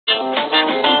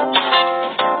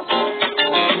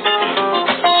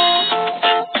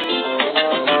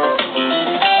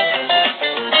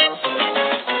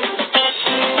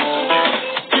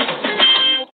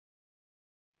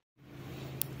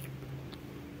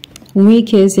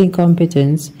WIKE'S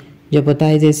incompetence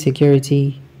jeopardizes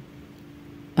security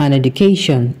and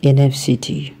education in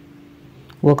FCT.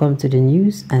 Welcome to the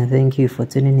news and thank you for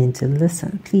tuning in to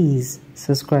listen. Please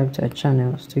subscribe to our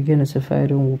channels to get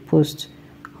notified when we post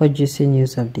or juicy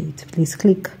news updates. Please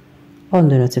click on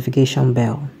the notification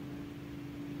bell.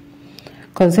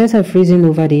 Concerns have risen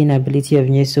over the inability of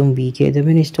Nyesom Wike, the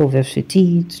Minister of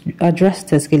FCT, to address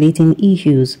the escalating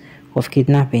issues of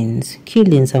kidnappings,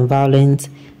 killings and violence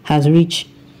has reached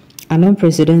an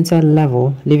unprecedented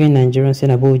level, leaving Nigerians in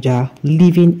Abuja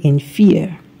living in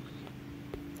fear.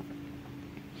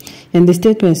 In the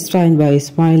statement signed by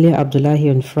Ismaila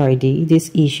Abdullahi on Friday, these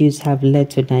issues have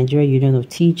led to Nigeria Union of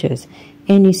Teachers,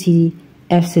 NUC,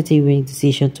 FCT winning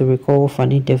decision to recall for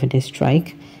an indefinite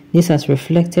strike. This has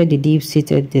reflected the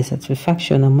deep-seated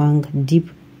dissatisfaction among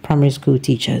deep primary school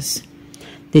teachers.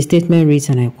 The statement reads,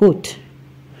 and I quote,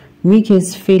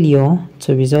 WIKE'S failure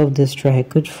to resolve this strike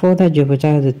could further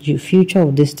jeopardize the future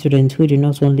of these students who do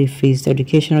not only face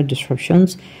educational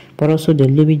disruptions, but also the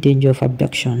looming danger of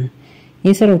abduction.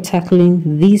 Instead of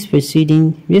tackling these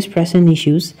pressing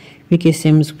issues, WIKE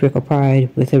seems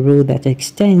preoccupied with a role that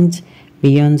extends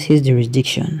beyond his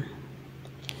jurisdiction.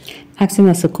 Acting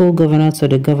as a co-governor to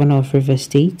the governor of Rivers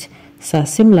State,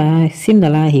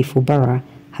 Simnalahi Fubara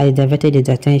has diverted his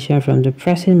attention from the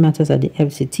pressing matters at the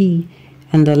FCT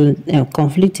and the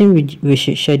conflicting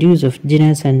schedules of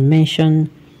dinners and meetings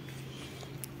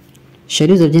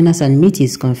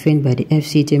convened by the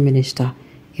FCT minister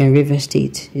in Rivers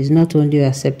State is not only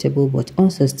acceptable but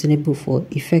unsustainable for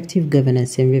effective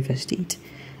governance in Rivers State.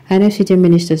 An FCT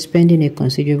minister spending a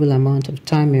considerable amount of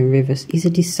time in Rivers is a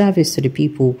disservice to the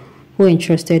people who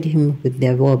entrusted him with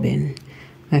their well-being.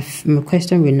 My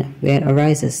question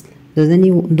arises,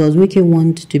 does WIKE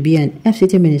want to be an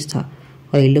FCT minister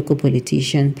or a local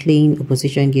politician playing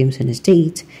opposition games in the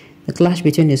state? The clash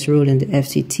between his role in the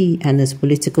FCT and his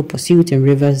political pursuit in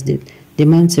Rivers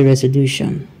demands a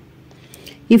resolution.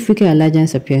 If WIKE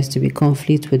allegiance appears to be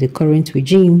conflict with the current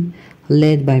regime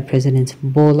led by President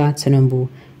Bola Tinubu,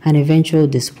 an eventual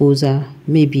disposal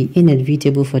may be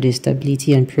inevitable for the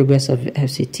stability and progress of the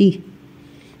FCT.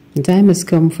 The time has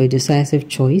come for a decisive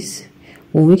choice.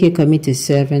 Will WIKE commit to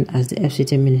serving as the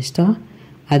FCT minister,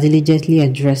 diligently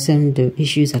addressing the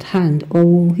issues at hand, or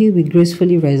will he be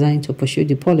gracefully resigned to pursue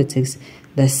the politics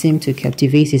that seem to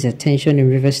captivate his attention in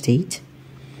Rivers State?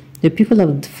 The people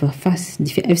of the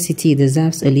FCT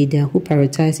deserves a leader who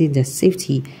prioritizes their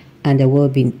safety and their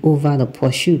well-being over the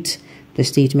pursuit, the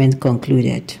statement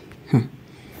concluded.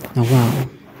 Now, wow.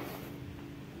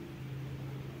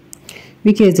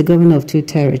 WIKE is the governor of two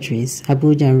territories,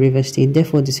 Abuja and Rivers State.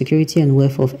 Therefore, the security and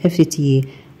welfare of FCTA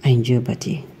are in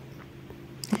jeopardy.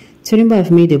 Tinubu have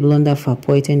made a blunder for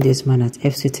appointing this man as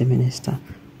FCT minister.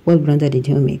 What blunder did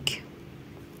he make?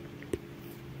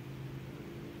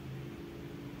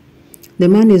 The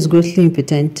man is grossly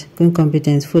impotent,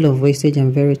 incompetent, full of wastage,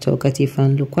 and very talkative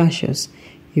and loquacious,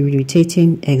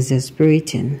 irritating,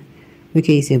 exasperating. WIKE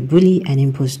is a bully, an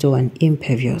impostor, and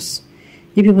impervious.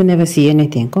 You people never see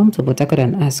anything. Come to Port Harcourt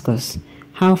and ask us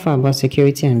how far about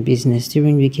security and business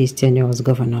during WIKE's tenure as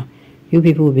governor. You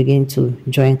people will begin to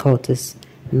join cultists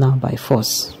now by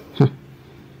force.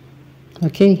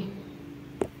 Okay.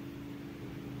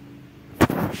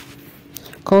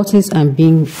 Cultists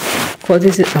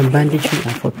and banditry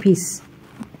are for peace.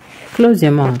 Close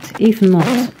your mouth. If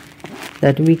not,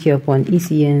 that WIKE upon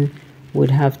ECN would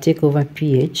have taken over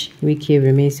PH. WIKE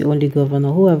remains the only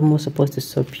governor who have more support to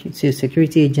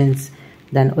security agents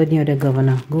than any other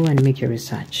governor. Go and make your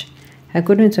research. I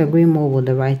couldn't agree more with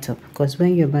the write-up, because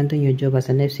when you abandon your job as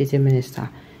an FCT minister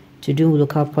to do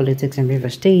local politics in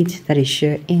Rivers State, that is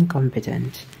sheer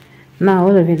incompetence. Now,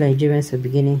 all of you Nigerians are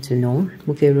beginning to know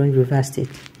WIKE run Rivers State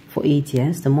for 8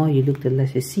 years. The more you look, the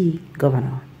less you see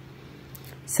governor.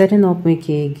 Setting up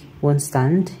WIKE won't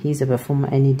stand. He's a performer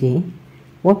any day.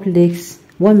 What makes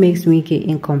WIKE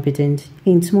incompetent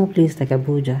in small place like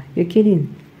Abuja? You're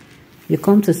kidding. You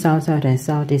come to South and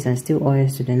Southeast and steal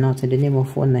oils to the North in the name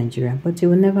of one Nigeria, but you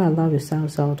will never allow the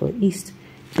South or East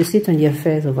to sit on the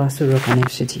affairs of Aso Rock and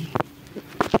FCT.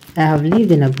 I have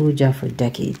lived in Abuja for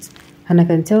decades, and I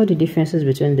can tell the differences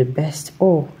between the best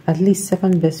or at least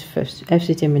second best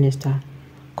FCT minister.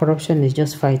 Corruption is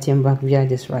just fighting back via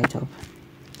this write-up.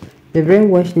 The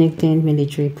brainwashed nicknamed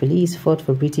military police fought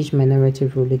for British minority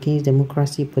rule against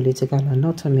democracy, political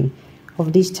autonomy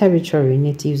of this territory,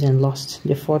 natives, and lost.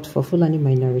 They fought for Fulani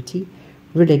minority,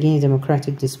 ruled against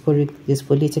democratic this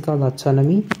political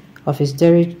autonomy of this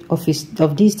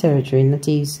territory,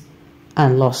 natives,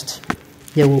 and lost.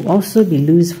 There will also be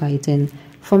loose fighting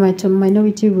for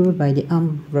minority ruled by the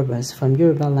armed robbers from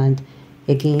Yoruba land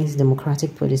against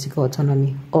democratic political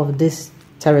autonomy of these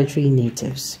territory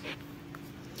natives.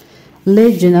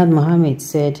 Late Junad Mohammed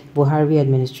said Buhari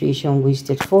administration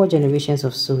wasted 4 generations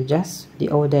of soldiers. They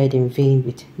all died in vain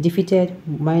with defeated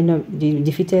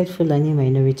Fulani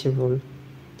minority rule.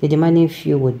 The demanding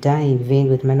few would die in vain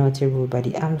with minority rule by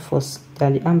the armed force,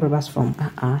 the armed robbers from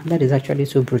that is actually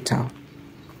so brutal.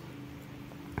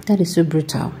 That is so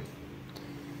brutal.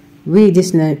 We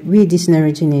this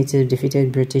narrative native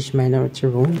defeated British minority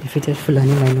rule, defeated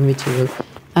Fulani minority rule,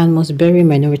 and must bury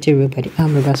minority rule by the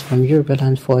armed robbers from Yoruba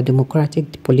land for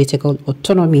democratic political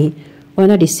autonomy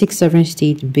under the 6 sovereign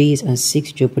state base and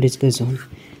 6 geopolitical zone.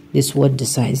 This word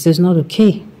decides. It's not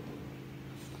okay.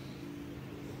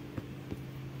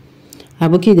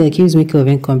 Aboki, they accuse me of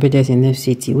incompetence in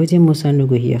FCT. What did Musa no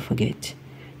go here forget?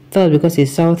 Third, because a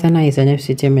Southerner is an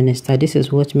FCT minister, this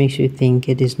is what makes you think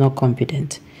it is not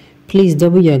competent. Please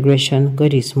double your aggression.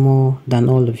 God is more than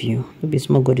all of you. Don't be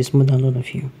small, God is more than all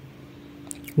of you.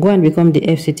 Go and become the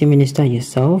FCT minister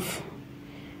yourself.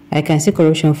 I can see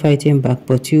corruption fighting back,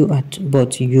 but you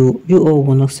all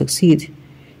will not succeed.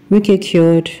 Wike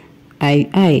cured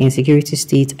I insecurity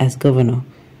state as governor.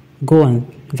 Go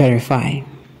and verify.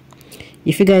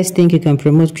 If you guys think you can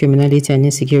promote criminality and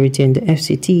insecurity in the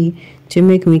FCT to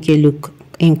make Wike look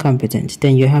incompetent,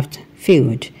 then you have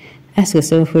failed. Ask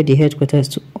yourself where the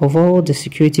headquarters of all the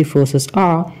security forces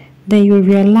are, then you will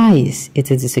realize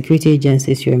it is the security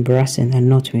agencies you're embarrassing and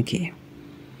not Wike.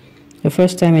 The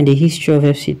first time in the history of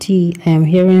FCT, I am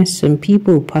hearing some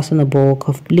people passing a bulk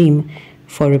of blame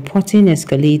for reporting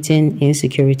escalating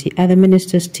insecurity at the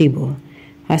minister's table,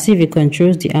 as if it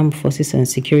controls the armed forces and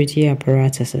security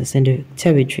apparatuses in the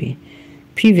territory.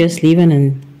 Previously, even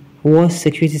in war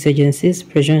security agencies,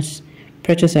 pressures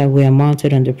were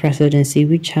mounted on the presidency,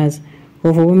 which has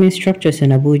overwhelming structures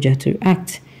in Abuja to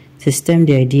act to stem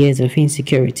the ideas of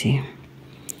insecurity.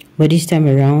 But this time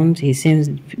around, it seems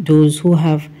those who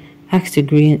have asked to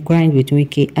grind with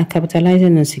Wike are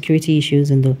capitalizing on security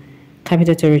issues in the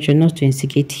capital territory not to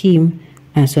instigate him,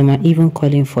 and some are even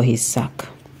calling for his sack.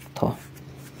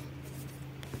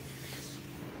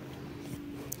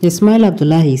 Ismail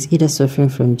Abdullahi is either suffering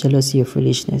from jealousy or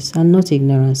foolishness and not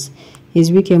ignorance.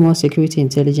 Is Wike more security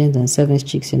intelligent than 7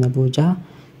 chicks in Abuja?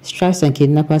 Strikes and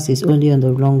kidnappers is only on the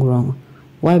long run.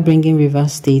 Why bringing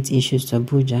Rivers State issues to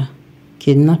Abuja?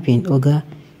 Kidnapping, Oga,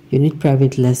 you need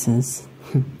private lessons.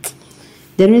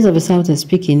 The rest of the South is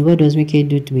speaking. What does Wike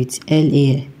do with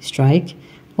LA strike?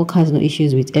 Wike has no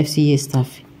issues with FCA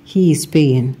staff. He is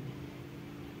paying.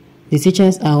 The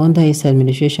teachers are under his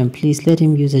administration. Please let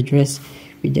him use address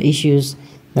with the issues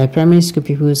that primary school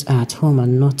pupils are at home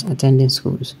and not attending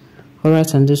schools.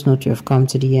 Alright, on this note, you have come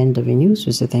to the end of the news.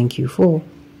 We say thank you for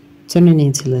tuning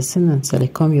in to listen, and so I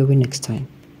come your way next time.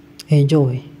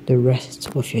 Enjoy the rest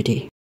of your day.